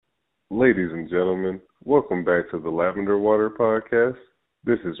Ladies and gentlemen, welcome back to the Lavender Water Podcast.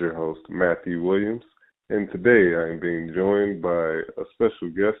 This is your host, Matthew Williams, and today I am being joined by a special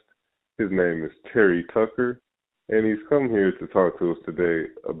guest. His name is Terry Tucker, and he's come here to talk to us today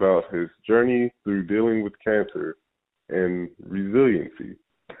about his journey through dealing with cancer and resiliency.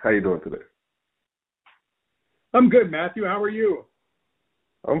 How you doing today? I'm good, Matthew. How are you?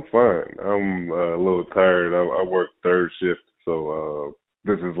 I'm fine. I'm a little tired. I work third shift, so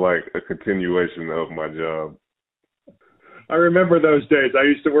this is like a continuation of my job. I remember those days. I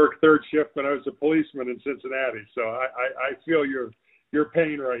used to work third shift when I was a policeman in Cincinnati, so I feel your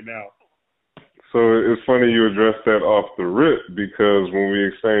pain right now. So it's funny you addressed that off the rip, because when we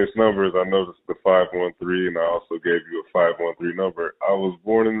exchanged numbers, I noticed the 513, and I also gave you a 513 number. I was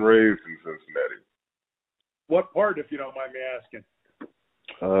born and raised in Cincinnati. What part, if you don't mind me asking?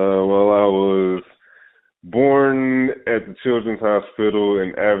 Well, I was born at the Children's Hospital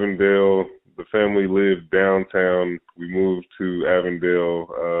in Avondale. The family lived downtown. We moved to Avondale.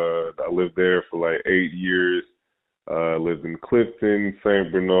 I lived there for like 8 years. Lived in Clifton,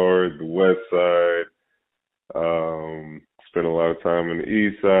 St. Bernard, the West Side. Spent a lot of time in the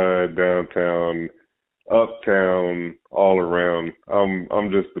East Side, downtown, uptown, all around.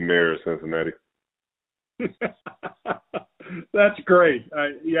 I'm just the mayor of Cincinnati. That's great.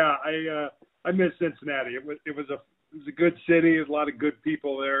 I miss Cincinnati. It was a good city. There's a lot of good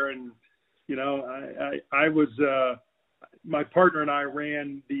people there, and I was my partner and I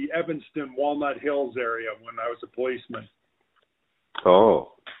ran the Evanston Walnut Hills area when I was a policeman.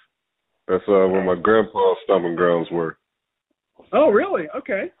 Oh, that's where my grandpa's stomping grounds were. Oh, really?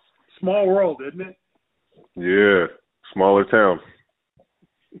 Okay. Small world, isn't it? Yeah, smaller town.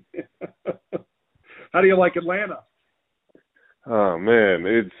 How do you like Atlanta? Oh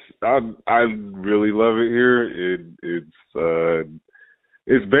man, I really love it here.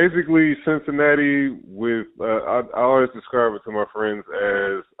 It's basically Cincinnati with I always describe it to my friends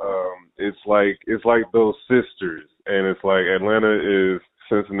as it's like those sisters, and it's like Atlanta is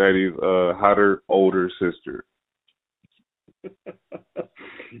Cincinnati's hotter older sister.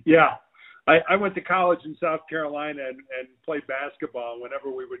 Yeah. I went to college in South Carolina and played basketball.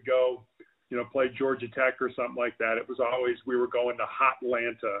 Whenever we would go, play Georgia Tech or something like that, it was always we were going to Hot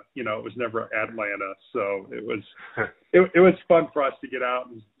Atlanta. It was never Atlanta. So it was fun for us to get out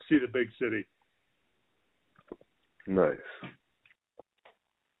and see the big city. Nice.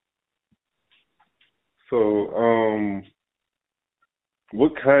 So,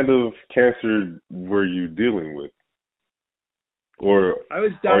 what kind of cancer were you dealing with? Or I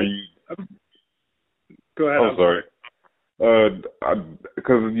was are you? Go ahead. I'm sorry.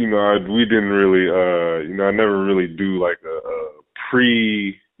 Because we didn't really, I never really do like a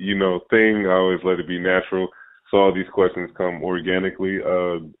pre, thing. I always let it be natural. So all these questions come organically.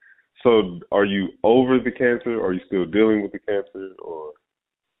 So are you over the cancer? Are you still dealing with the cancer, or?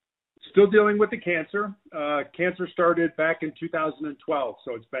 Still dealing with the cancer. Cancer started back in 2012,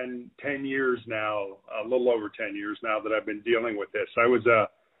 so it's been 10 years now, a little over 10 years now that I've been dealing with this.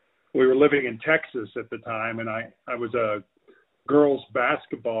 We were living in Texas at the time, and I was a girls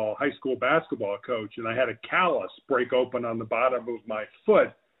basketball, high school basketball coach, and I had a callus break open on the bottom of my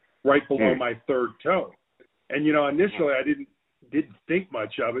foot right below my third toe. And, initially I didn't think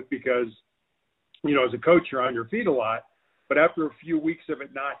much of it because, as a coach, you're on your feet a lot. But after a few weeks of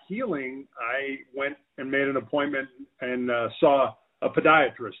it not healing, I went and made an appointment and saw a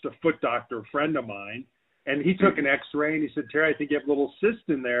podiatrist, a foot doctor, a friend of mine. And he took an x-ray and he said, "Terry, I think you have a little cyst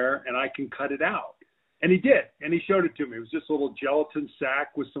in there and I can cut it out." And he did. And he showed it to me. It was just a little gelatin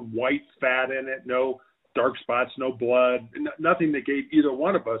sac with some white fat in it, no dark spots, no blood, nothing that gave either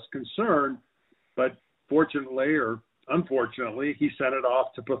one of us concern. But fortunately or unfortunately, he sent it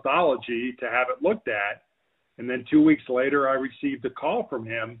off to pathology to have it looked at. And then 2 weeks later, I received a call from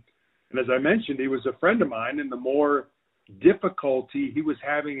him. And as I mentioned, he was a friend of mine, and the more difficulty he was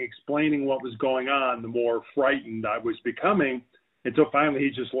having explaining what was going on, the more frightened I was becoming, until finally he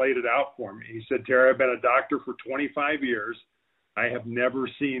just laid it out for me. He said, "Terry, I've been a doctor for 25 years. I have never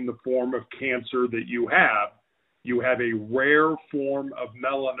seen the form of cancer that you have. You have a rare form of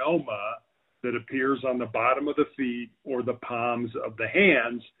melanoma that appears on the bottom of the feet or the palms of the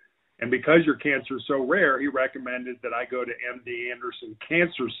hands. And because your cancer is so rare, he recommended that I go to MD Anderson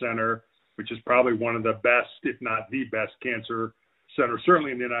Cancer Center, which is probably one of the best, if not the best cancer center,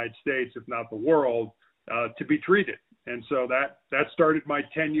 certainly in the United States, if not the world, to be treated." And so that started my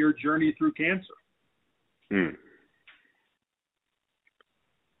 10-year journey through cancer.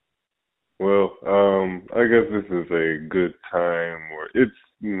 Well, I guess this is a good time, or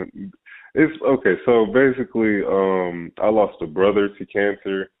it's okay. So basically, I lost a brother to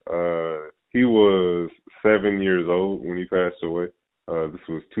cancer. He was 7 years old when he passed away. This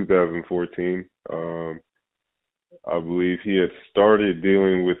was 2014. I believe he had started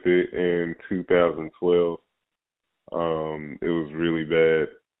dealing with it in 2012. It was really bad.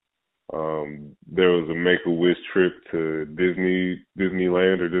 There was a Make-A-Wish trip to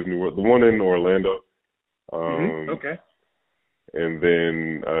Disneyland or Disney World, the one in Orlando. Okay. And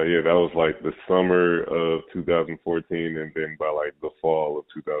then, that was like the summer of 2014, and then by like the fall of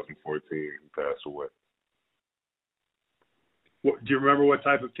 2014, he passed away. Do you remember what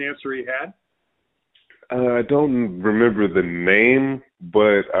type of cancer he had? I don't remember the name,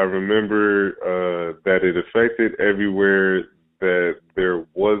 but I remember that it affected everywhere that there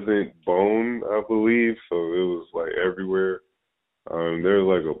wasn't bone, I believe. So it was like everywhere. There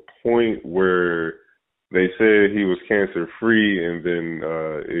was like a point where they said he was cancer free, and then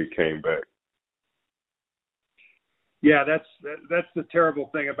it came back. Yeah, that's the terrible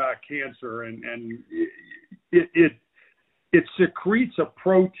thing about cancer, and it secretes a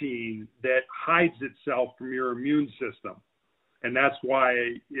protein that hides itself from your immune system, and that's why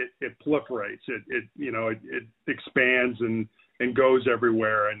it proliferates. It expands and goes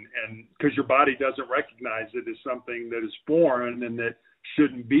everywhere, and because your body doesn't recognize it as something that is foreign and that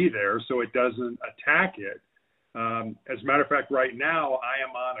shouldn't be there, so it doesn't attack it. As a matter of fact, right now I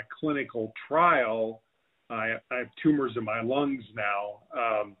am on a clinical trial. I have tumors in my lungs now.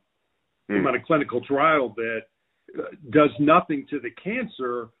 I'm on a clinical trial that does nothing to the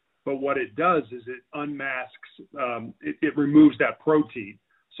cancer, but what it does is it unmasks, it removes that protein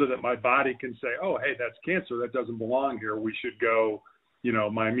so that my body can say, oh, hey, that's cancer. That doesn't belong here. We should go,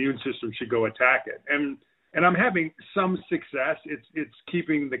 my immune system should go attack it. And I'm having some success. It's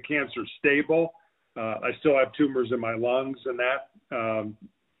keeping the cancer stable. I still have tumors in my lungs and that.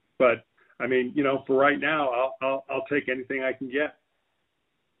 But I mean, for right now, I'll take anything I can get.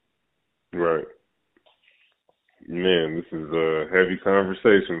 Right. Man, this is a heavy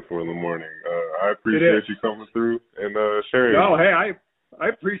conversation for the morning. I appreciate you coming through and sharing. No, hey, I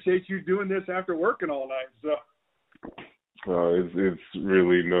appreciate you doing this after working all night. So. It's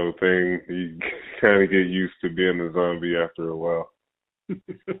really no thing. You kind of get used to being a zombie after a while.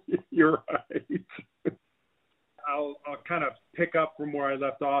 You're right. I'll kind of pick up from where I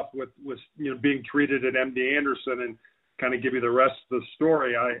left off with being treated at MD Anderson and kind of give you the rest of the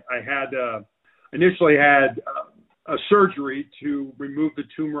story. I had initially had a surgery to remove the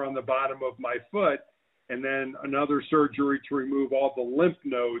tumor on the bottom of my foot, and then another surgery to remove all the lymph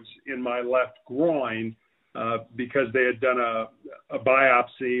nodes in my left groin because they had done a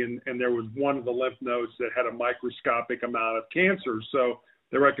biopsy, and there was one of the lymph nodes that had a microscopic amount of cancer. So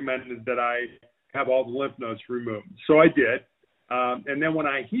they recommended that I have all the lymph nodes removed. So I did. And then when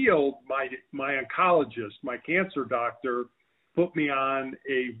I healed, my oncologist, my cancer doctor, put me on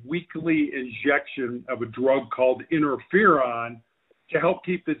a weekly injection of a drug called interferon to help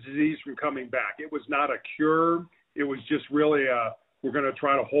keep the disease from coming back. It was not a cure. It was just really we're going to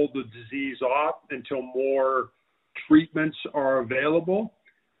try to hold the disease off until more treatments are available.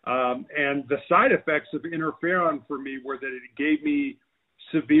 And the side effects of interferon for me were that it gave me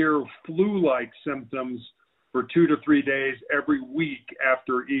severe flu-like symptoms for 2 to 3 days every week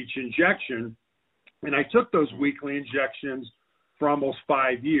after each injection. And I took those weekly injections for almost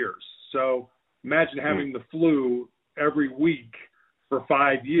 5 years. So imagine having the flu every week for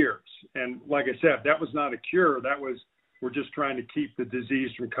 5 years. And like I said, that was not a cure. We're just trying to keep the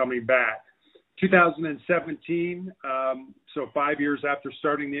disease from coming back. 2017, so 5 years after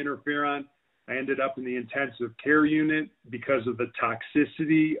starting the interferon, I ended up in the intensive care unit because of the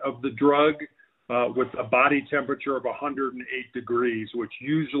toxicity of the drug with a body temperature of 108 degrees, which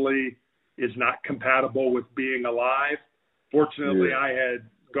usually is not compatible with being alive. Fortunately, I had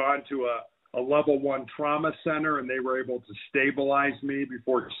gone to a level 1 trauma center, and they were able to stabilize me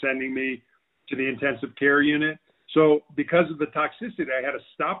before sending me to the intensive care unit. So because of the toxicity, I had to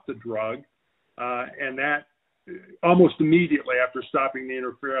stop the drug, and that almost immediately after stopping the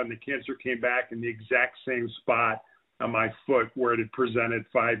interferon, the cancer came back in the exact same spot on my foot where it had presented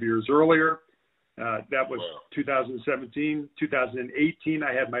 5 years earlier. That was 2017. 2018,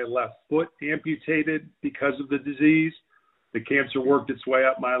 I had my left foot amputated because of the disease. The cancer worked its way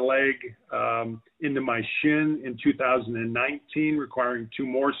up my leg into my shin in 2019, requiring 2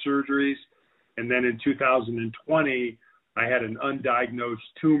 more surgeries. And then in 2020, I had an undiagnosed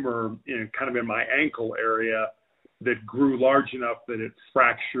tumor in my ankle area that grew large enough that it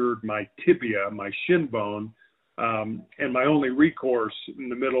fractured my tibia, my shin bone. And my only recourse in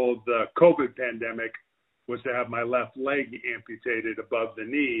the middle of the COVID pandemic was to have my left leg amputated above the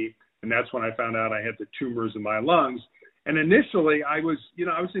knee. And that's when I found out I had the tumors in my lungs. And initially I was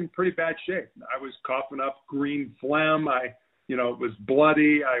in pretty bad shape. I was coughing up green phlegm. It was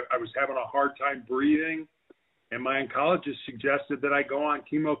bloody. I was having a hard time breathing. And my oncologist suggested that I go on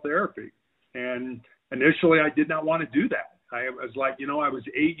chemotherapy. And initially I did not want to do that. I was like, I was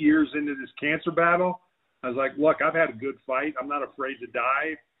 8 years into this cancer battle. I was like, look, I've had a good fight. I'm not afraid to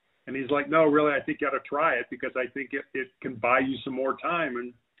die. And he's like, no, really, I think you ought to try it because I think it can buy you some more time.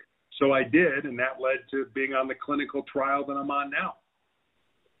 And so I did, and that led to being on the clinical trial that I'm on now.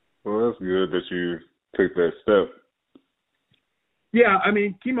 Well, that's good that you took that step. Yeah, I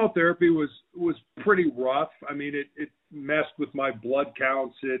mean, chemotherapy was pretty rough. I mean, it messed with my blood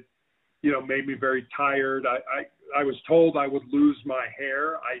counts. It, made me very tired. I was told I would lose my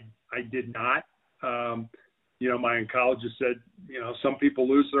hair. I did not. My oncologist said, some people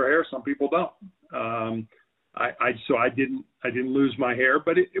lose their hair, some people don't. So I didn't lose my hair,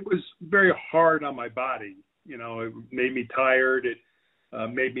 but it was very hard on my body. It made me tired. It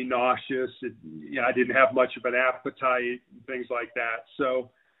made me nauseous. I didn't have much of an appetite, things like that.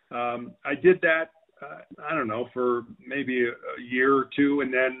 So I did that, I don't know, for maybe a year or two.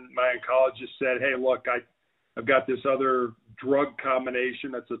 And then my oncologist said, hey, look, I've got this other drug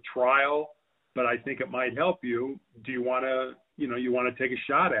combination that's a trial, but I think it might help you. Do you want to, you want to take a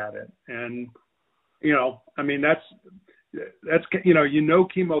shot at it? And, I mean, that's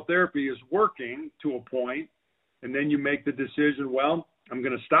chemotherapy is working to a point, and then you make the decision, well, I'm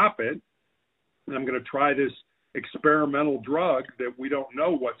going to stop it, and I'm going to try this experimental drug that we don't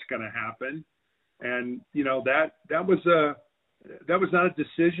know what's going to happen. And, that was not a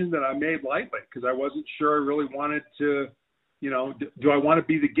decision that I made lightly because I wasn't sure I really wanted to, do I want to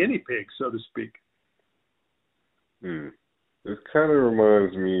be the guinea pig, so to speak? This kind of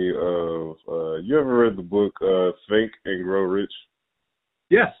reminds me of, you ever read the book Think and Grow Rich?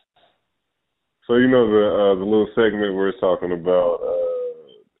 Yes. So the little segment where it's talking about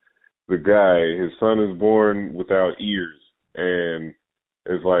the guy, his son is born without ears, and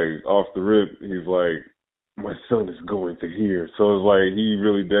it's like off the rip, he's like, my son is going to hear. So it's like he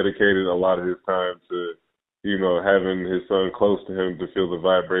really dedicated a lot of his time to, having his son close to him to feel the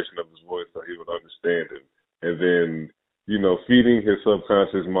vibration of his voice so he would understand him. And then, feeding his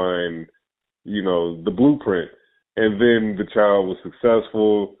subconscious mind, the blueprint. And then the child was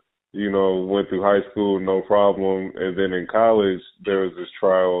successful, went through high school, no problem. And then in college, there was this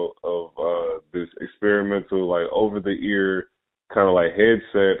trial of this experimental, like over the ear kind of like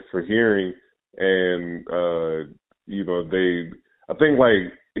headset for hearing. And, I think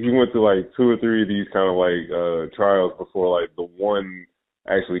like he went through like 2 or 3 of these kind of like trials before like the one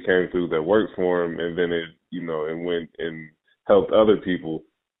actually came through that worked for him. And then it went and helped other people.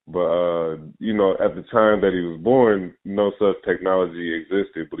 But, at the time that he was born, no such technology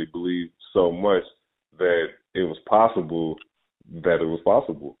existed, but he believed so much that it was possible that it was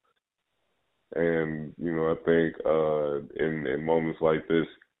possible. And, I think in moments like this,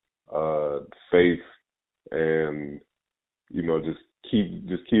 faith and, just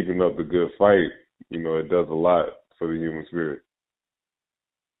keeping up the good fight, it does a lot for the human spirit.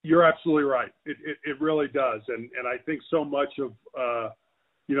 You're absolutely right. It really does. And I think so much of,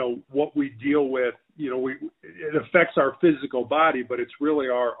 what we deal with, it affects our physical body, but it's really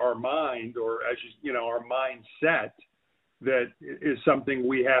our mind, or our mindset that is something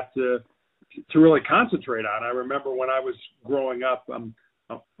we have to really concentrate on. I remember when I was growing up,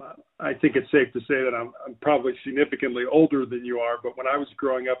 I think it's safe to say that I'm probably significantly older than you are, but when I was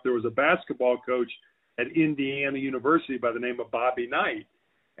growing up, there was a basketball coach at Indiana University by the name of Bobby Knight.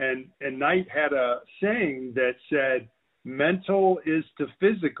 And Knight had a saying that said, mental is to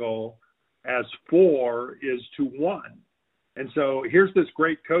physical as 4 is to 1. And so here's this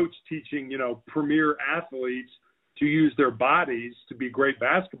great coach teaching, premier athletes to use their bodies to be great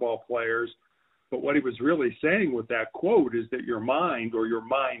basketball players. But what he was really saying with that quote is that your mind or your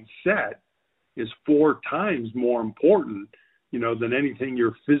mindset is 4 times more important, than anything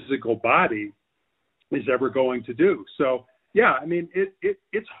your physical body is ever going to do. So, yeah, I mean,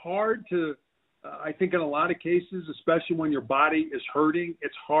 it's hard to, I think in a lot of cases, especially when your body is hurting,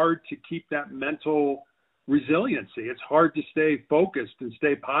 it's hard to keep that mental resiliency. It's hard to stay focused and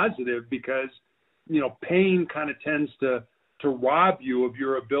stay positive because, pain kind of tends to rob you of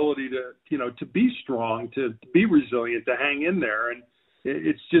your ability to be strong, to be resilient, to hang in there. And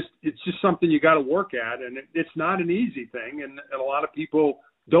it's just something you got to work at. And it's not an easy thing. And a lot of people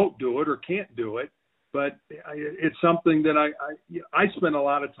don't do it or can't do it. But it's something that I spend a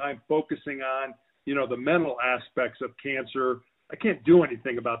lot of time focusing on, the mental aspects of cancer. I can't do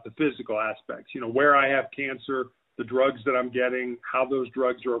anything about the physical aspects, where I have cancer, the drugs that I'm getting, how those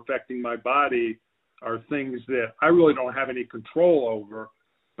drugs are affecting my body. are things that I really don't have any control over,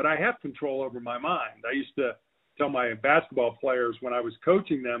 but I have control over my mind. I used to tell my basketball players when I was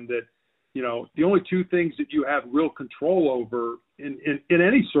coaching them that, the only two things that you have real control over in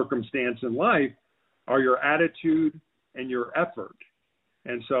any circumstance in life are your attitude and your effort.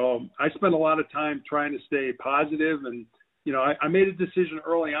 And so I spent a lot of time trying to stay positive. And, I made a decision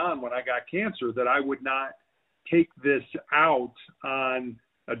early on when I got cancer that I would not take this out on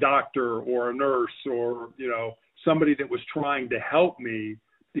a doctor or a nurse or, somebody that was trying to help me,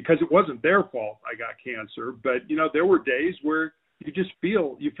 because it wasn't their fault I got cancer. But, there were days where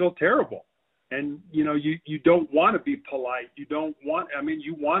you feel terrible. And, you don't want to be polite. You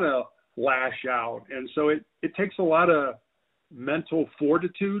want to lash out. And so it takes a lot of mental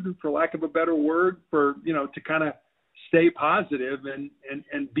fortitude, for lack of a better word, for, to kind of stay positive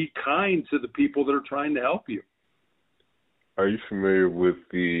and be kind to the people that are trying to help you. Are you familiar with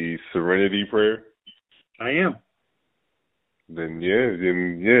the Serenity Prayer? I am. Then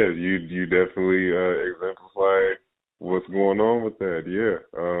you definitely exemplify what's going on with that.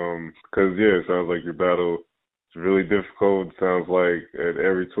 Because it sounds like your battle is really difficult. It sounds like at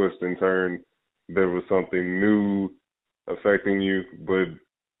every twist and turn there was something new affecting you, but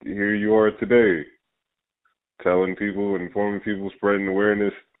here you are today, telling people, informing people, spreading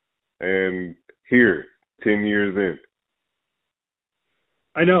awareness, and here, 10 years in.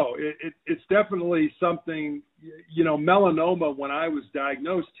 I know it's definitely something. Melanoma, when I was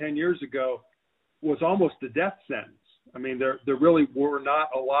diagnosed 10 years ago, was almost a death sentence. I mean, there really were not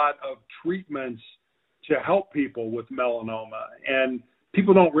a lot of treatments to help people with melanoma, and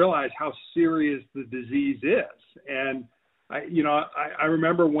people don't realize how serious the disease is. And I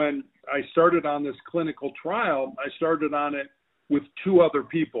remember when I started on this clinical trial, I started on it with two other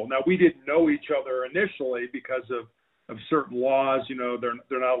people. Now, we didn't know each other initially because of certain laws.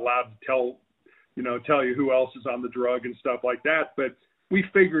 They're not allowed to tell you who else is on the drug and stuff like that. But we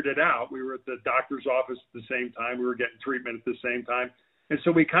figured it out. We were at the doctor's office at the same time. We were getting treatment at the same time. And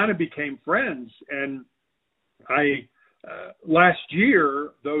so we kind of became friends. And last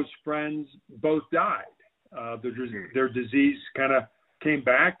year, those friends both died. Their disease kind of came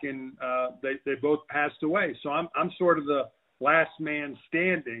back, and they both passed away. So I'm sort of the last man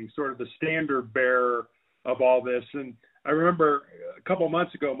standing, sort of the standard bearer of all this. And I remember a couple of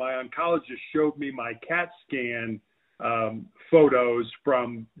months ago, my oncologist showed me my CAT scan photos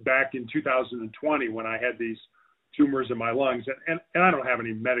from back in 2020 when I had these tumors in my lungs. And I don't have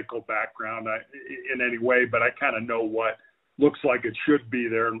any medical background in any way, but I kind of know what looks like it should be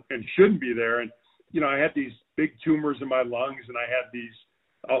there and shouldn't be there. And, I had these big tumors in my lungs, and I had these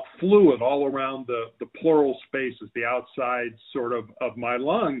fluid all around the pleural spaces, the outside sort of my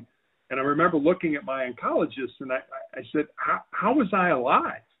lung. And I remember looking at my oncologist, and I said, how was I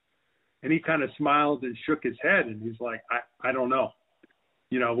alive? And he kind of smiled and shook his head, and he's like, I don't know.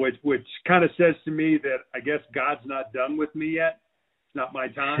 Which kind of says to me that I guess God's not done with me yet. It's not my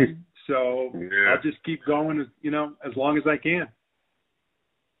time. So I'll just keep going, as long as I can.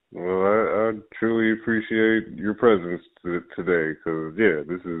 Well, I truly appreciate your presence today, because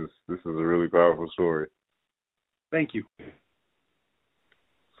this is a really powerful story. Thank you.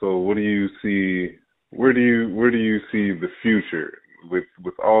 So, what do you see? Where do you see the future with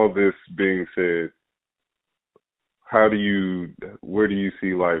all this being said? Where do you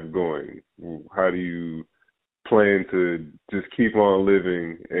see life going? How do you plan to just keep on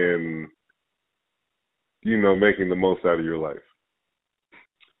living and making the most out of your life?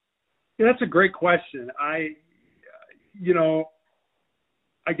 Yeah, that's a great question. I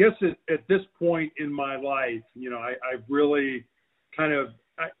guess at this point in my life, I've really kind of,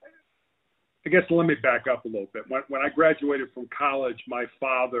 I guess let me back up a little bit. When I graduated from college, my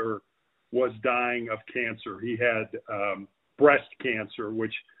father was dying of cancer. He had breast cancer,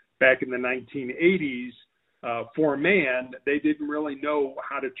 which back in the 1980s, for a man, they didn't really know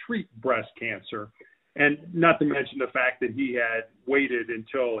how to treat breast cancer. And not to mention the fact that he had waited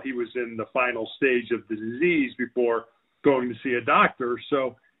until he was in the final stage of the disease before going to see a doctor.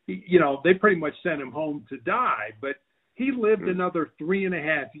 So, they pretty much sent him home to die. But he lived another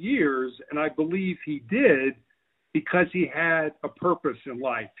 3.5 years, and I believe he did because he had a purpose in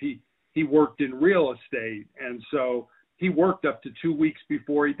life. He worked in real estate, and so he worked up to 2 weeks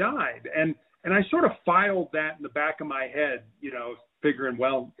before he died. And I sort of filed that in the back of my head, figuring,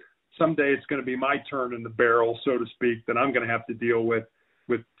 well, someday it's going to be my turn in the barrel, so to speak, that I'm going to have to deal with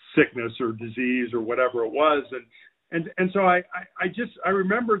sickness or disease or whatever it was. And so I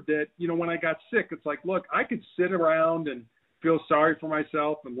remembered that, when I got sick, it's like, look, I could sit around and feel sorry for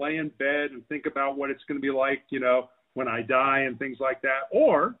myself and lay in bed and think about what it's going to be like, when I die and things like that.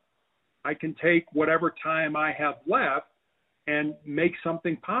 Or I can take whatever time I have left and make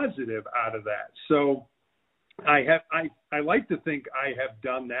something positive out of that. So I like to think I have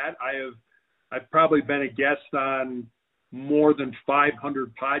done that. I've probably been a guest on more than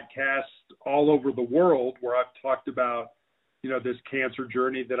 500 podcasts all over the world where I've talked about, this cancer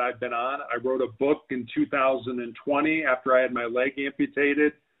journey that I've been on. I wrote a book in 2020 after I had my leg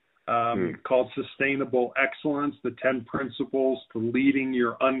amputated, called Sustainable Excellence, the 10 Principles to Leading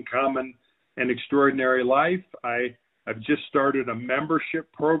Your Uncommon and Extraordinary Life. I've just started a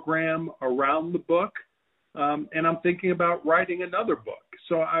membership program around the book, and I'm thinking about writing another book.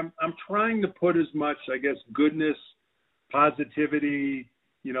 So I'm trying to put as much, I guess, goodness, positivity,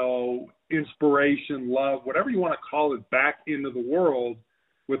 inspiration, love, whatever you want to call it, back into the world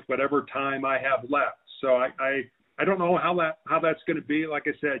with whatever time I have left. So I don't know how that's going to be. Like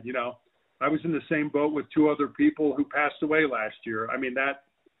I said, I was in the same boat with two other people who passed away last year. I mean, that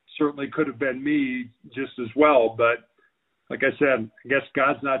certainly could have been me just as well. But like I said, I guess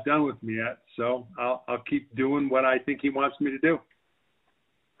God's not done with me yet. So I'll keep doing what I think he wants me to do.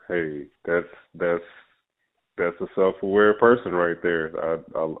 Hey, that's a self-aware person right there.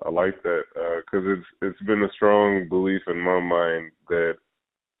 I like that because it's been a strong belief in my mind that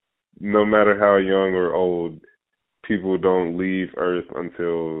no matter how young or old, people don't leave Earth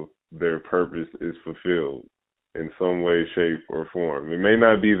until their purpose is fulfilled in some way, shape, or form. It may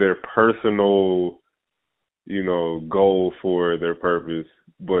not be their personal, goal for their purpose,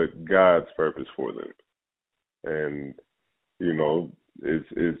 but God's purpose for them. And,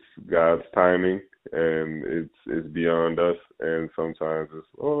 it's God's timing, and it's beyond us. And sometimes it's,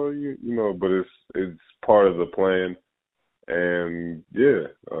 but it's part of the plan. And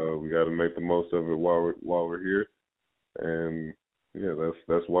we got to make the most of it while we're here. And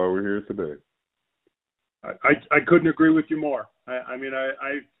that's why we're here today. I couldn't agree with you more.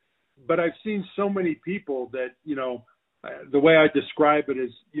 But I've seen so many people that, the way I describe it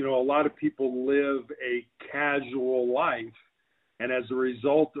is, a lot of people live a casual life. And as a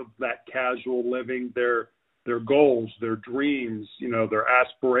result of that casual living, their goals, their dreams, their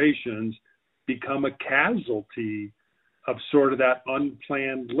aspirations become a casualty of sort of that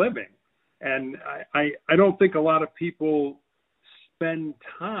unplanned living. And I don't think a lot of people spend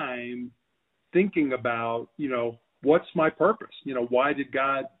time thinking about, what's my purpose? Why did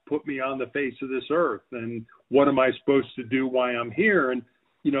God put me on the face of this earth? And what am I supposed to do while I'm here? And,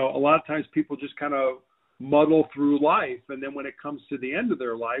 a lot of times people just kind of muddle through life. And then when it comes to the end of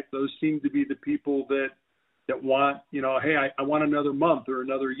their life, those seem to be the people that want, hey, I want another month or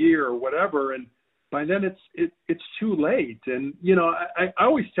another year or whatever. And by then it's too late. And, I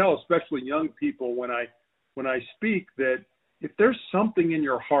always tell, especially young people when I speak, that if there's something in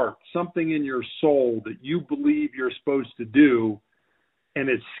your heart, something in your soul that you believe you're supposed to do, and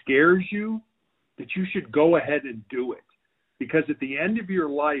it scares you, that you should go ahead and do it. Because at the end of your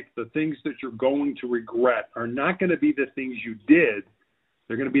life, the things that you're going to regret are not going to be the things you did.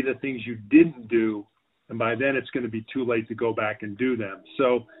 They're going to be the things you didn't do. And by then it's going to be too late to go back and do them.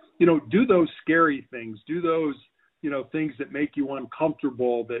 So, do those scary things, do those, things that make you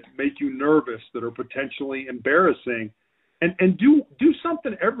uncomfortable, that make you nervous, that are potentially embarrassing. And do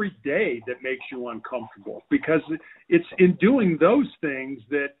something every day that makes you uncomfortable, because it's in doing those things,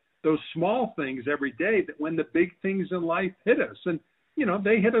 that those small things every day, that when the big things in life hit us, and,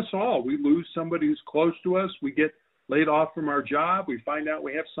 they hit us all. We lose somebody who's close to us. We get laid off from our job. We find out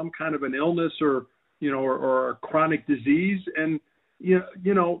we have some kind of an illness or a chronic disease. And,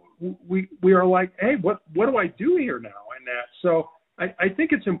 we are like, hey, what do I do here now? And that. So I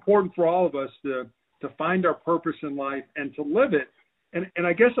think it's important for all of us to find our purpose in life and to live it. And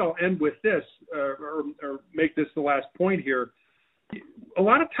I guess I'll end with this, or make this the last point here. A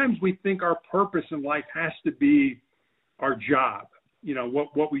lot of times we think our purpose in life has to be our job,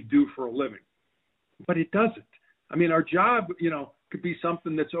 what we do for a living. But it doesn't. I mean, our job, could be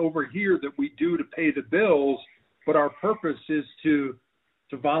something that's over here that we do to pay the bills, but our purpose is to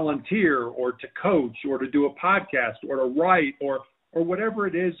volunteer or to coach or to do a podcast or to write or whatever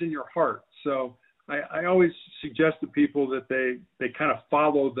it is in your heart. So I always suggest to people that they kind of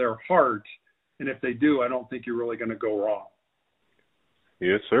follow their heart. And if they do, I don't think you're really going to go wrong.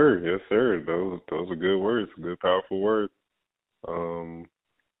 Yes, sir. Yes, sir. Those are good words, good, powerful words.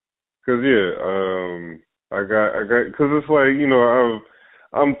 Cause it's like,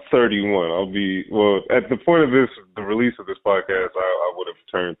 I'm 31. At the point of the release of this podcast, I would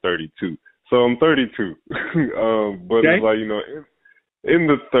have turned 32. So I'm 32. But okay. It's like, in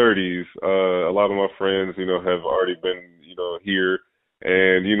the 30s, a lot of my friends, have already been, here.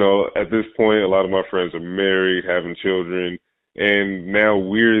 And, at this point, a lot of my friends are married, having children. And now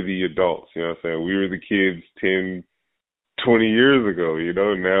we're the adults, you know what I'm saying? We were the kids 10, 20 years ago, you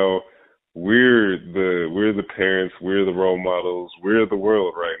know. Now we're the parents, we're the role models, we're the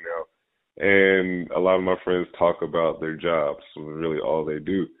world right now. And a lot of my friends talk about their jobs, so really all they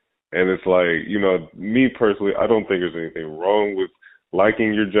do. And it's like, you know, me personally, I don't think there's anything wrong with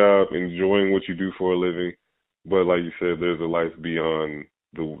liking your job, enjoying what you do for a living. But like you said, there's a life beyond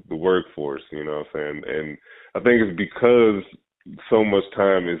the workforce, you know what I'm saying? And I think it's because so much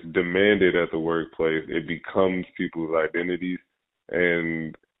time is demanded at the workplace, it becomes people's identities.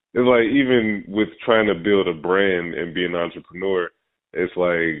 And it's like, even with trying to build a brand and be an entrepreneur, it's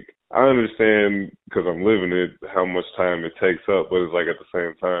like, I understand because I'm living it, how much time it takes up, but it's like at the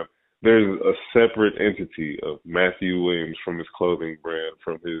same time, there's a separate entity of Matthew Williams from his clothing brand,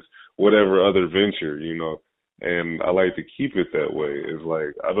 from his whatever other venture, you know. And I like to keep it that way. It's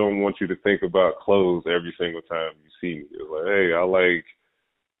like, I don't want you to think about clothes every single time you see me. It's like, hey, I like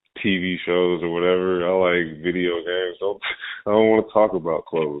TV shows or whatever. I like video games. I don't want to talk about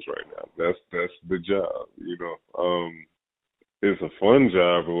clothes right now. That's the job, you know. It's a fun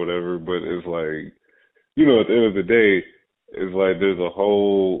job or whatever, but it's like, you know, at the end of the day, it's like there's a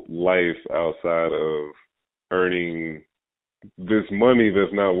whole life outside of earning this money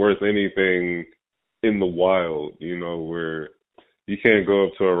that's not worth anything in the wild, you know, where you can't go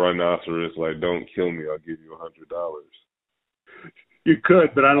up to a rhinoceros like, don't kill me, I'll give you $100. You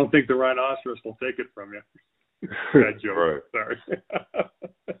could, but I don't think the rhinoceros will take it from you. That joke. Right.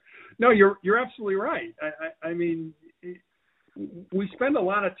 Sorry. No, you're absolutely right. I mean, we spend a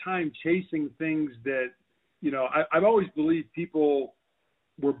lot of time chasing things that, you know, I've always believed people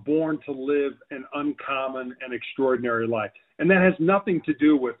were born to live an uncommon and extraordinary life. And that has nothing to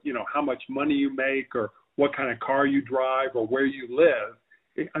do with, you know, how much money you make or what kind of car you drive or where you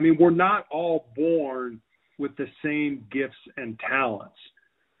live. I mean, we're not all born with the same gifts and talents,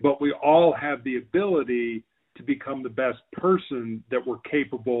 but we all have the ability to become the best person that we're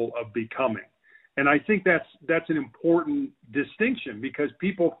capable of becoming. And I think that's an important distinction, because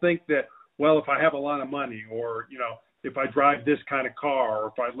people think that, well, if I have a lot of money, or, you know, if I drive this kind of car, or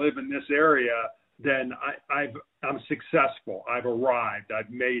if I live in this area, then I'm successful. I've arrived. I've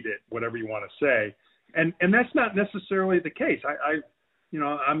made it. Whatever you want to say, and that's not necessarily the case.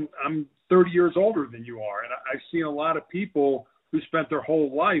 I'm 30 years older than you are, and I've seen a lot of people who spent their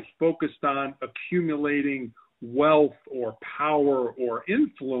whole life focused on accumulating wealth or power or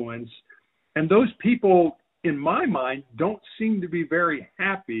influence, and those people, in my mind, don't seem to be very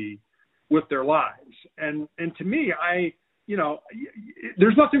happy with their lives. And to me,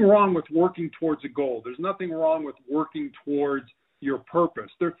 there's nothing wrong with working towards a goal. There's nothing wrong with working towards your purpose.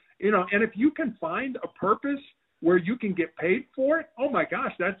 And if you can find a purpose where you can get paid for it, oh my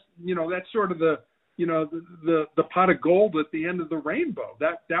gosh, that's sort of the pot of gold at the end of the rainbow.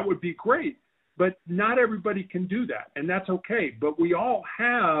 That would be great. But not everybody can do that, and that's okay. But we all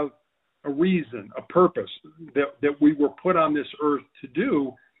have a reason, a purpose that we were put on this earth to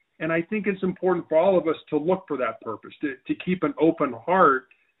do. And I think it's important for all of us to look for that purpose, to keep an open heart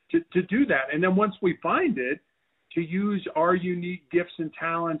to do that. And then once we find it, to use our unique gifts and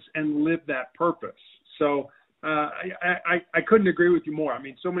talents and live that purpose. So I couldn't agree with you more. I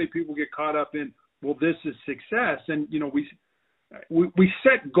mean, so many people get caught up in, well, this is success. And, you know, we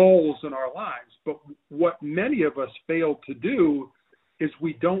set goals in our lives, but what many of us fail to do is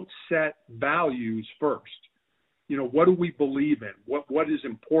we don't set values first. You know, what do we believe in? What is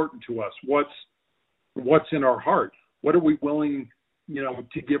important to us? What's in our heart? What are we willing, you know,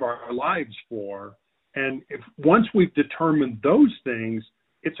 to give our lives for? And once we've determined those things,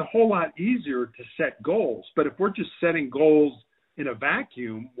 it's a whole lot easier to set goals. But if we're just setting goals in a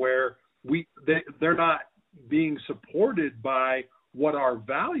vacuum where they're not being supported by what our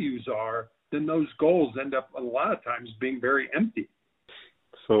values are, then those goals end up a lot of times being very empty.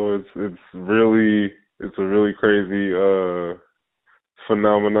 So it's a really crazy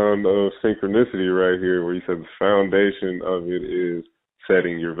phenomenon of synchronicity right here, where you said the foundation of it is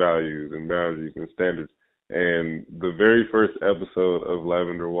setting your values and boundaries and standards. And the very first episode of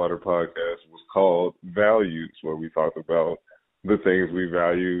Lavender Water Podcast was called Values, where we talked about the things we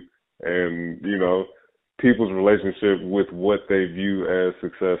value and, you know, people's relationship with what they view as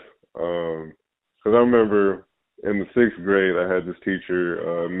success. Because I remember in the 6th grade, I had this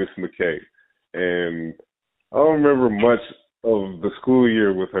teacher, Miss McKay, and I don't remember much of the school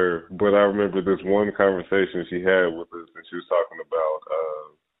year with her, but I remember this one conversation she had with us, and she was talking about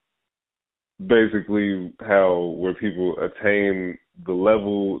basically how where people attain the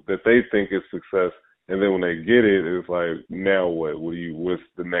level that they think is success, and then when they get it, it's like, now what? What's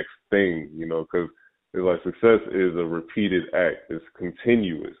the next thing? You know, because It's like success is a repeated act. It's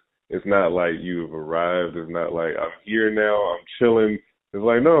continuous. It's not like you've arrived. It's not like I'm here now, I'm chilling. It's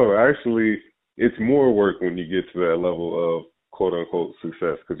like, no, actually, it's more work when you get to that level of quote unquote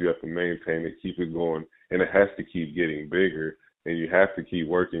success, because you have to maintain it, keep it going, and it has to keep getting bigger, and you have to keep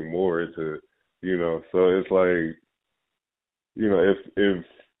working more to, so it's like,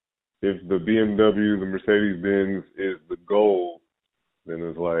 if the BMW, the Mercedes Benz is the goal, then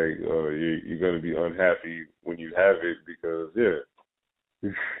it's like you're going to be unhappy when you have it, because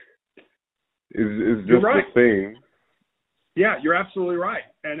it's just right. the thing. Yeah, you're absolutely right.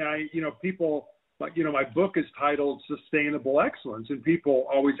 And people, like, my book is titled Sustainable Excellence, and people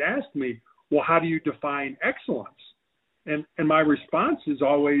always ask me, well, how do you define excellence? And my response is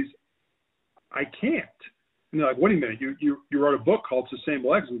always, I can't. And they're like, wait a minute, you wrote a book called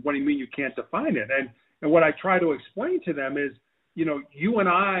Sustainable Excellence. What do you mean you can't define it? And what I try to explain to them is, you and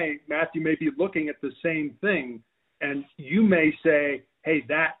I, Matthew, may be looking at the same thing, and you may say, hey,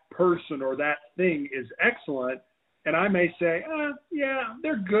 that person or that thing is excellent. And I may say, yeah,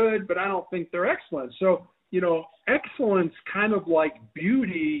 they're good, but I don't think they're excellent. So, excellence, kind of like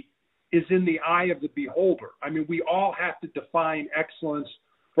beauty, is in the eye of the beholder. I mean, we all have to define excellence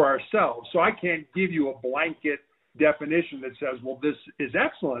for ourselves. So I can't give you a blanket definition that says, well, this is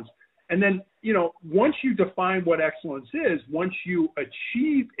excellence. And then, once you define what excellence is, once you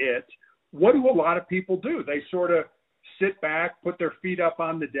achieve it, what do a lot of people do? They sort of sit back, put their feet up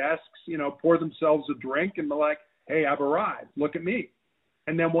on the desks, pour themselves a drink, and they're like, hey, I've arrived. Look at me.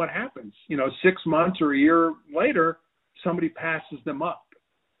 And then what happens? 6 months or a year later, somebody passes them up.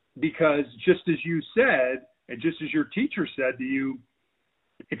 Because just as you said, and just as your teacher said to you,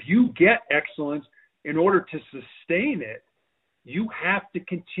 if you get excellence, in order to sustain it, you have to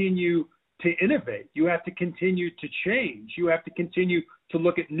continue to innovate. You have to continue to change. You have to continue to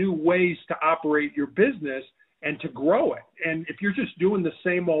look at new ways to operate your business and to grow it. And if you're just doing the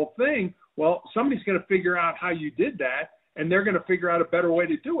same old thing, well, somebody's going to figure out how you did that, and they're going to figure out a better way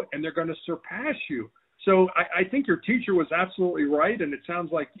to do it, and they're going to surpass you. So I think your teacher was absolutely right, and it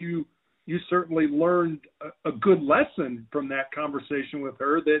sounds like you certainly learned a good lesson from that conversation with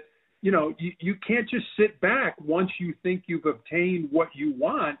her, that, you can't just sit back once you think you've obtained what you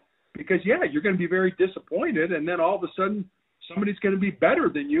want, because, you're going to be very disappointed, and then all of a sudden somebody's going to be better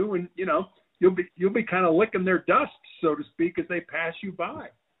than you, and, you'll be kind of licking their dust, so to speak, as they pass you by.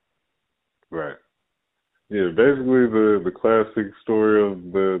 Right. Yeah, basically the classic story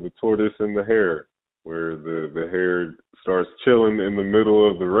of the tortoise and the hare, where the hare starts chilling in the middle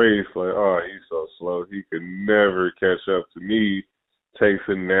of the race, like, oh, he's so slow, he could never catch up to me, takes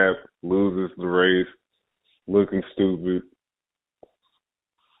a nap, loses the race, looking stupid.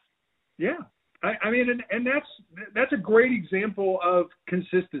 Yeah. I mean, and that's a great example of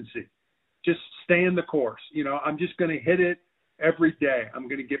consistency. Just stay in the course. I'm just going to hit it every day. I'm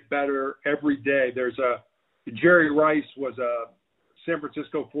going to get better every day. Jerry Rice was a San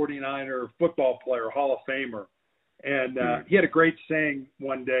Francisco 49er football player, Hall of Famer. And he had a great saying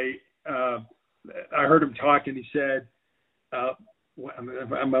one day. I heard him talk, and he said, I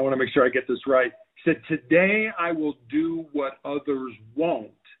want to make sure I get this right. He said, today I will do what others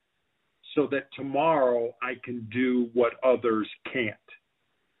won't, so that tomorrow I can do what others can't.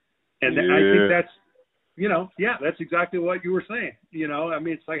 And I think that's, that's exactly what you were saying. I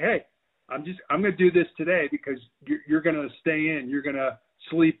mean, it's like, hey, I'm going to do this today because you're going to stay in, you're going to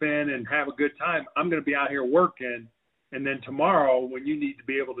sleep in and have a good time. I'm going to be out here working. And then tomorrow, when you need to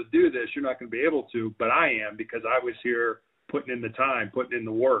be able to do this, you're not going to be able to, but I am, because I was here putting in the time, putting in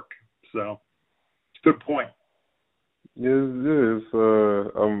the work. So it's a good point. It is.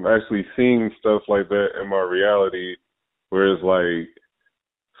 I'm actually seeing stuff like that in my reality, where it's like,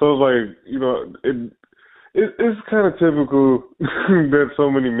 so it's like, it's kind of typical that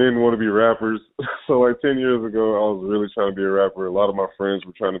so many men want to be rappers. So like 10 years ago, I was really trying to be a rapper. A lot of my friends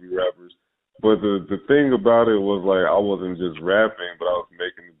were trying to be rappers. But the thing about it was, like, I wasn't just rapping, but I was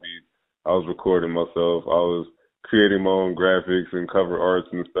making the beats. I was recording myself. I was creating my own graphics and cover arts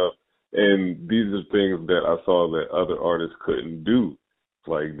and stuff. And these are things that I saw that other artists couldn't do.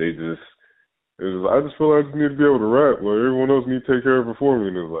 Like, I just feel like I just need to be able to rap. Like, everyone else need to take care of it for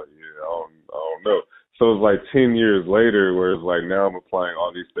me. And it was like, I don't know. So it's like 10 years later, where it's like now I'm applying all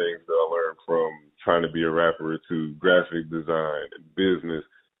these things that I learned from trying to be a rapper to graphic design and business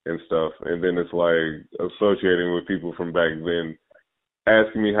and stuff. And then it's like associating with people from back then,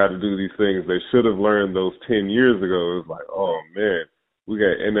 asking me how to do these things they should have learned those 10 years ago. It's like, oh man, we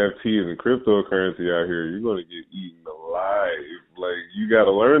got NFTs and cryptocurrency out here. You're going to get eaten alive. Like, you got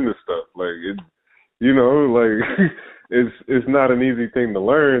to learn this stuff. Like, like it's not an easy thing to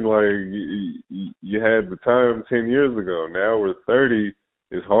learn. Like you had the time 10 years ago. Now we're 30.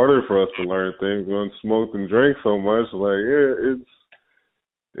 It's harder for us to learn things. We don't smoke and drink so much. Like it's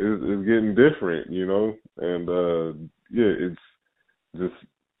getting different, you know. And it's just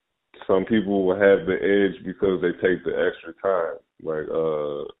some people will have the edge because they take the extra time.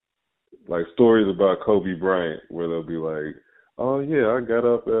 Like stories about Kobe Bryant where they'll be like, oh yeah, I got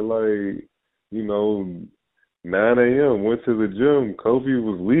up at 9 a.m., went to the gym. Kobe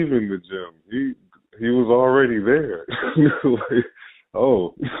was leaving the gym. He was already there. Like,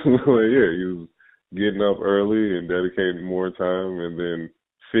 oh, yeah, he was getting up early and dedicating more time and then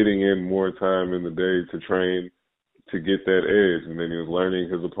fitting in more time in the day to train to get that edge. And then he was learning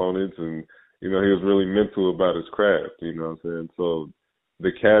his opponents and, he was really mental about his craft, you know what I'm saying? So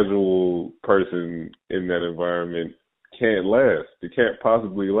the casual person in that environment can't last. It can't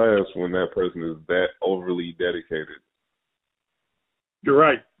possibly last when that person is that overly dedicated. You're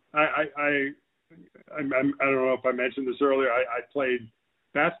right. I don't know if I mentioned this earlier. I played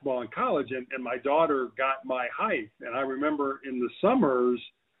basketball in college, and my daughter got my height. And I remember in the summers,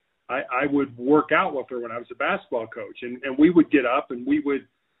 I would work out with her when I was a basketball coach, and we would get up and we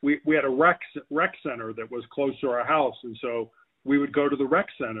had a rec center that was close to our house, and so we would go to the rec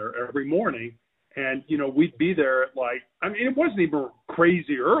center every morning. And, we'd be there at it wasn't even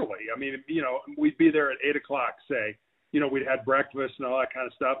crazy early. We'd be there at 8 o'clock, say, we'd had breakfast and all that kind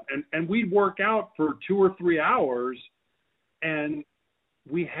of stuff. And we'd work out for 2 or 3 hours and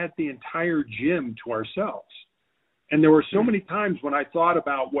we had the entire gym to ourselves. And there were so many times when I thought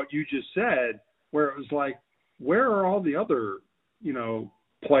about what you just said, where it was like, where are all the other,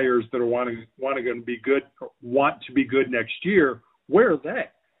 players that are wanting to be good, want to be good next year? Where are they?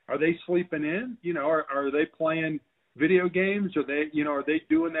 Are they sleeping in? Are they playing video games? Are they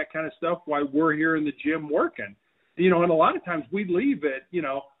doing that kind of stuff while we're here in the gym working? And a lot of times we leave at,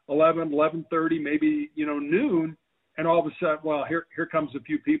 11:30, maybe, noon, and all of a sudden, well, here comes a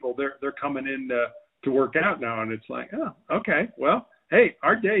few people. They're coming in to work out now, and it's like, oh, okay, well, hey,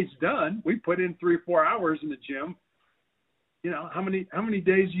 our day's done. We put in 3 or 4 hours in the gym. How many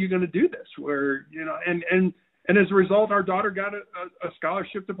days are you going to do this? Where, and as a result, our daughter got a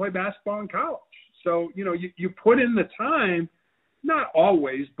scholarship to play basketball in college. So, you put in the time, not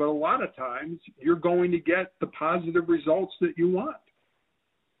always, but a lot of times, you're going to get the positive results that you want.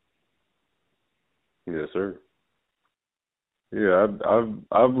 Yes, sir. Yeah,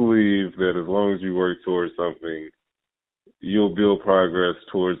 I believe that as long as you work towards something, you'll build progress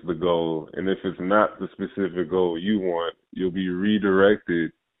towards the goal. And if it's not the specific goal you want, you'll be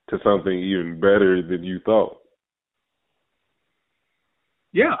redirected to something even better than you thought.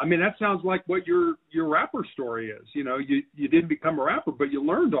 Yeah, that sounds like what your rapper story is. You didn't become a rapper, but you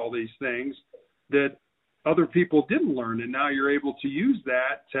learned all these things that other people didn't learn, and now you're able to use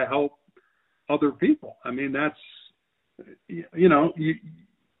that to help other people. That's,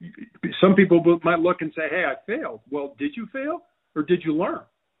 some people might look and say, hey, I failed. Well, did you fail or did you learn?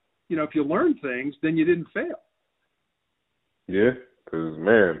 If you learn things, then you didn't fail. Yeah, because,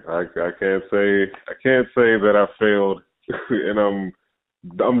 man, I can't say that I failed, and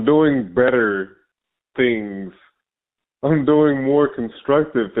I'm doing better things. I'm doing more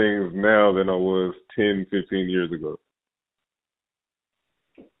constructive things now than I was 10, 15 years ago.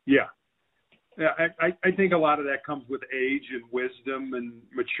 Yeah. I think a lot of that comes with age and wisdom and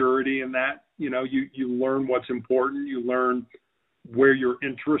maturity and that. You learn what's important. You learn where your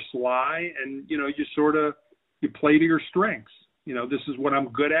interests lie, and, you play to your strengths. This is what I'm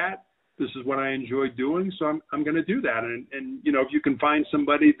good at. This is what I enjoy doing, so I'm going to do that. And if you can find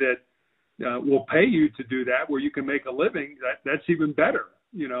somebody that will pay you to do that, where you can make a living, that's even better.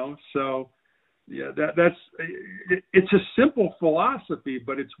 So yeah, it's a simple philosophy,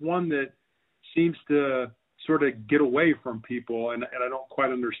 but it's one that seems to sort of get away from people, and I don't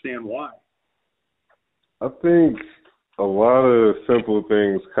quite understand why. I think a lot of simple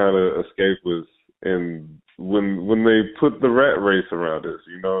things kind of escape us, and when they put the rat race around us,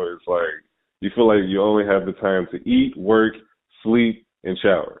 it's like you feel like you only have the time to eat, work, sleep, and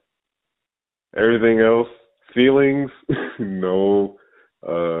shower. Everything else, feelings, no.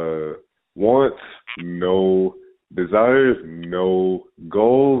 Wants, no. Desires, no.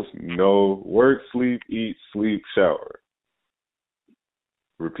 Goals, no. Work, sleep, eat, sleep, shower.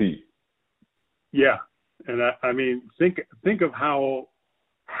 Repeat. Yeah. And think of how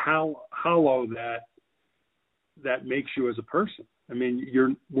hollow that makes you as a person.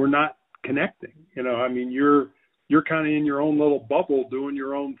 We're not connecting. You're kind of in your own little bubble doing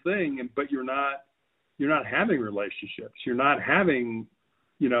your own thing, but you're not having relationships. You're not having,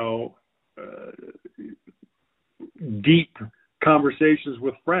 deep conversations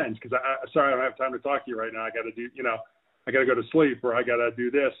with friends because sorry, I don't have time to talk to you right now. I got to go to sleep, or I got to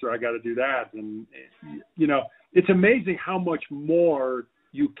do this, or I got to do that. And, it's amazing how much more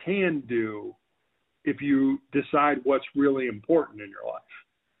you can do if you decide what's really important in your life.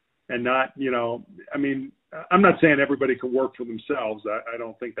 And not, I'm not saying everybody can work for themselves. I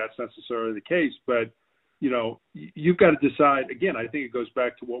don't think that's necessarily the case, but, you've got to decide. Again, I think it goes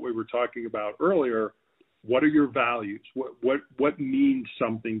back to what we were talking about earlier. What are your values? What means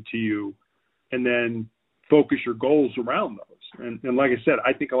something to you? And then focus your goals around those. And like I said,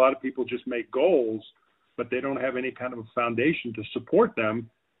 I think a lot of people just make goals, but they don't have any kind of a foundation to support them.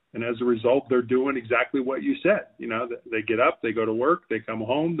 And as a result, they're doing exactly what you said. They get up, they go to work, they come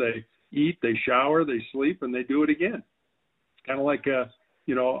home, they eat, they shower, they sleep, and they do it again. It's kind of like a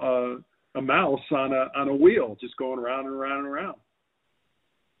mouse on a wheel, just going around and around and around.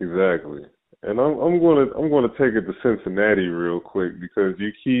 Exactly. And I'm gonna take it to Cincinnati real quick because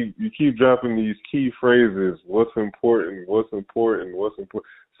you keep dropping these key phrases. What's important? What's important? What's important?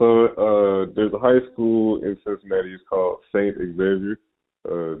 So there's a high school in Cincinnati. It's called St. Xavier.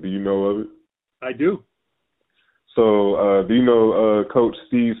 Do you know of it? I do. So do you know Coach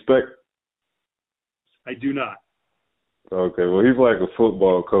Steve Speck? I do not. Okay, well he's like a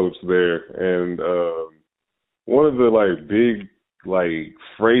football coach there, and one of the big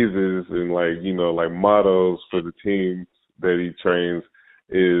phrases and mottos for the teams that he trains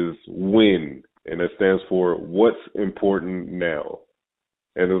is win, and it stands for what's important now.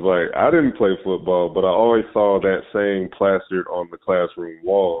 And it's I didn't play football, but I always saw that saying plastered on the classroom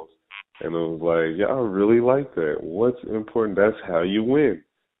walls, and it was yeah, I really like that. What's important? That's how you win.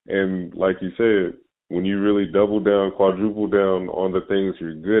 And like you said, when you really double down, quadruple down on the things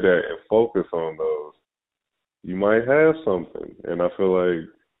you're good at and focus on those, you might have something. And I feel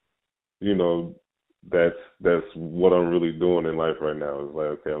that's what I'm really doing in life right now. Is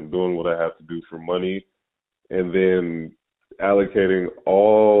okay, I'm doing what I have to do for money, and then allocating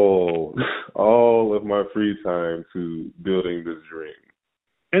all of my free time to building this dream.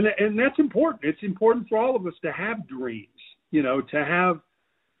 And that's important. It's important for all of us to have dreams, to have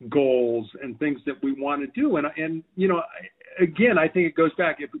goals and things that we want to do. And again, I think it goes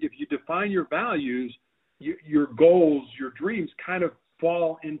back. If you define your values, your goals, your dreams kind of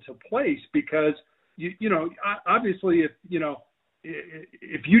fall into place because obviously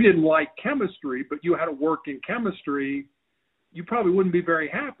if you didn't like chemistry but you had to work in chemistry, you probably wouldn't be very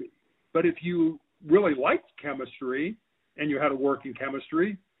happy. But if you really liked chemistry and you had to work in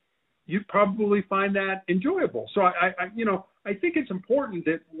chemistry, you'd probably find that enjoyable. So I think it's important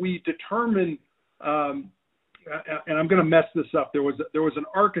that we determine. And I'm going to mess this up. There was an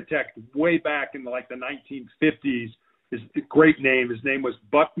architect way back in the 1950s. His great name. His name was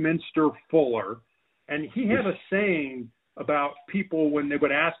Buckminster Fuller, and he had a saying about people when they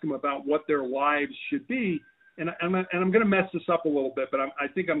would ask him about what their lives should be. And I'm going to mess this up a little bit, but I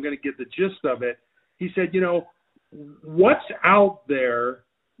think I'm going to get the gist of it. He said, what's out there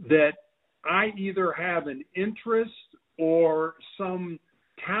that I either have an interest or some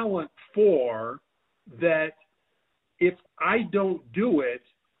talent for that if I don't do it,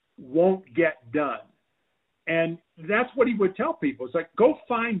 won't get done. And that's what he would tell people. It's go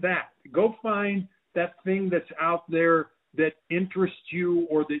find that. Go find that thing that's out there that interests you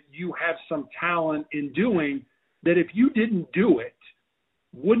or that you have some talent in doing that if you didn't do it,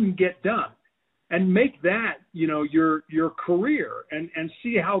 wouldn't get done. And make that, your career and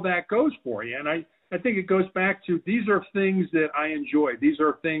see how that goes for you. And I think it goes back to these are things that I enjoy. These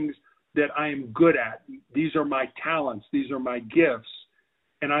are things that I am good at. These are my talents. These are my gifts.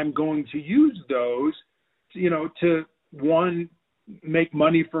 And I'm going to use those, to, one, make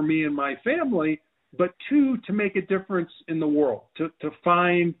money for me and my family, but two, to make a difference in the world, to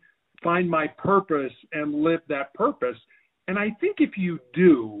find my purpose and live that purpose. And I think if you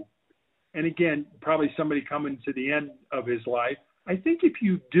do, and again, probably somebody coming to the end of his life, I think if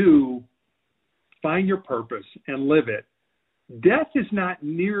you do find your purpose and live it, death is not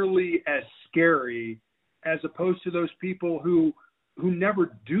nearly as scary as opposed to those people who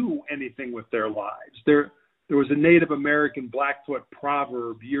never do anything with their lives. There was a Native American Blackfoot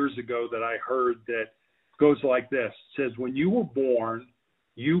proverb years ago that I heard that goes like this. It says, when you were born,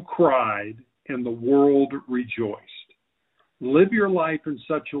 you cried and the world rejoiced. Live your life in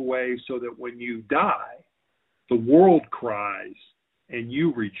such a way so that when you die, the world cries and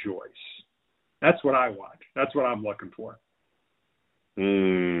you rejoice. That's what I want. That's what I'm looking for.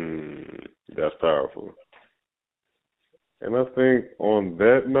 That's powerful. And I think on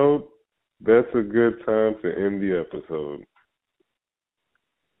that note, that's a good time to end the episode.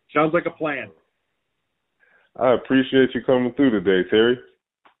 Sounds like a plan. I appreciate you coming through today, Terry.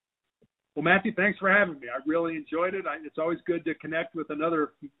 Well, Matthew, thanks for having me. I really enjoyed it. It's always good to connect with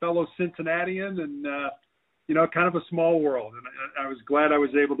another fellow Cincinnatian and, kind of a small world. And I was glad I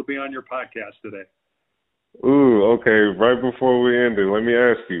was able to be on your podcast today. Ooh, okay. Right before we end it, let me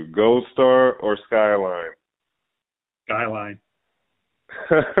ask you, Gold Star or Skyline? Skyline.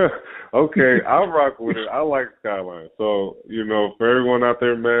 Okay, I'll rock with it. I like Skyline. So, for everyone out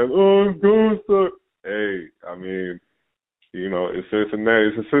there, man, it's Gold Star. Hey, I mean, it's Cincinnati.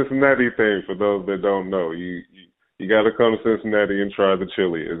 It's a Cincinnati thing for those that don't know. You got to come to Cincinnati and try the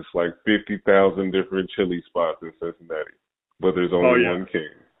chili. It's like 50,000 different chili spots in Cincinnati, but there's only one king.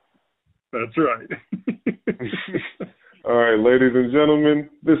 That's right. All right, ladies and gentlemen,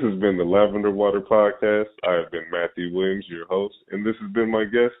 this has been the Lavender Water Podcast. I have been Matthew Williams, your host, and this has been my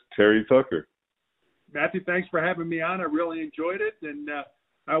guest, Terry Tucker. Matthew, thanks for having me on. I really enjoyed it, and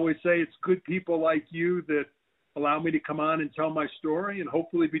I always say it's good people like you that allow me to come on and tell my story, and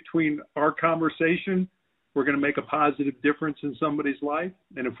hopefully between our conversation, we're going to make a positive difference in somebody's life,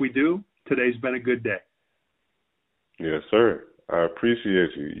 and if we do, today's been a good day. Yes, sir. I appreciate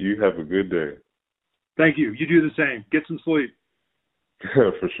you. You have a good day. Thank you. You do the same. Get some sleep.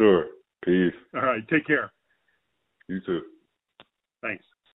 For sure. Peace. All right. Take care. You too. Thanks.